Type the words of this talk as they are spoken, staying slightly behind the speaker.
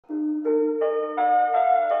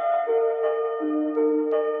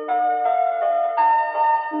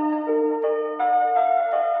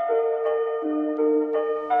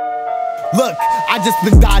Look, I just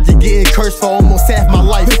been dodging, getting cursed for almost half my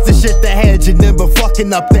life. It's the shit that had you then, but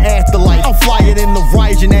fucking up the afterlife. I'm flying in the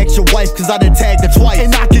Ride and ask your wife, cause I done tagged her twice.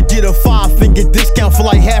 And I could get a 5-finger discount for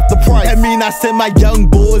like half the price. That mean I send my young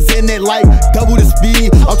boys in it like double the speed.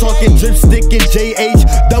 I'm talking dripstick and JH,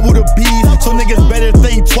 double the bees. So niggas better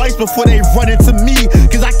think twice before they run into me,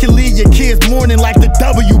 cause I can leave your kids mourning like the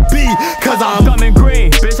WB. Cause I'm coming green,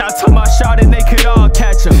 bitch, I took my shot and they could all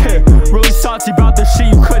catch him. Really salty about the shit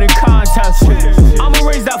you couldn't contest. I'ma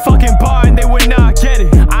raise that fucking bar and they would not get it.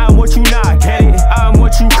 I am what you not get it. I am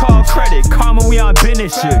what you call credit. Karma, we on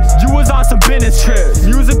business shit. You was on some business trips.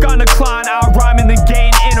 Music on decline, out rhyming the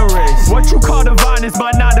gain interest. What you call divine is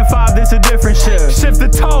my 9 to 5, this a different shift. Shift the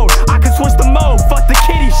tone, I can switch the mode, fuck the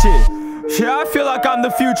kitty shit. Yeah, I feel like I'm the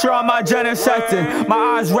future on my genesecting.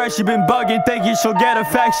 My eyes red, she been bugging, thinking she'll get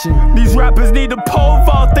affection. These rappers need a pole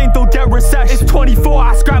vault, think they'll get recession. It's 24,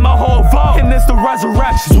 I scrap my whole vault, and it's the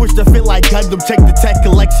resurrection. Switch to fit like Gundam, check the tech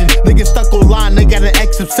collection. Niggas stuck online, they got an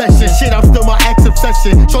X obsession. Shit, I'm still my ex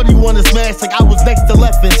obsession. Shorty wanna smash like I was next to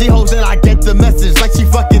Leffen. She hopes that I get the message, like she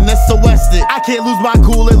fucking SOS'd it. I can't lose my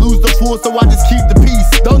cool and lose the pool, so I just keep the peace.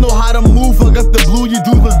 Don't know how to move, fuck up the blue, you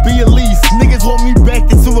do must be a Lease. Niggas want me back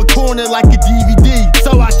into a corner like a DVD.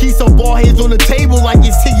 So I keep some ball heads on the table like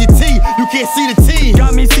it's TNT. You can't see the team.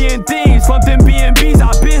 Got me seeing things, slumped in B&Bs,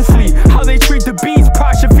 I've been sleep. How they treat the beats,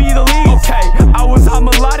 probably should feed the leads. Okay, I was on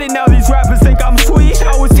melodic, now these rappers think I'm sweet.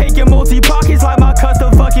 I was taking multi-pockets like my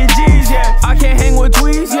custom fucking G's, yeah. I can't hang with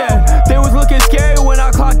tweeds, yeah. They was looking scary when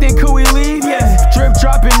I clocked in, could we leave, yeah. Drip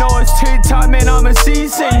dropping, no it's TikTok, man, I'm a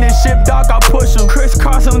season. This ship doc, I push them.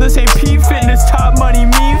 Crisscross them, this ain't P-Fitness, top money,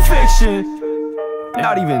 mean fiction.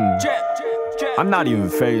 I'm not even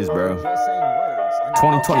phased, bro.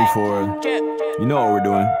 2024, you know what we're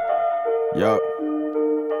doing. Yup.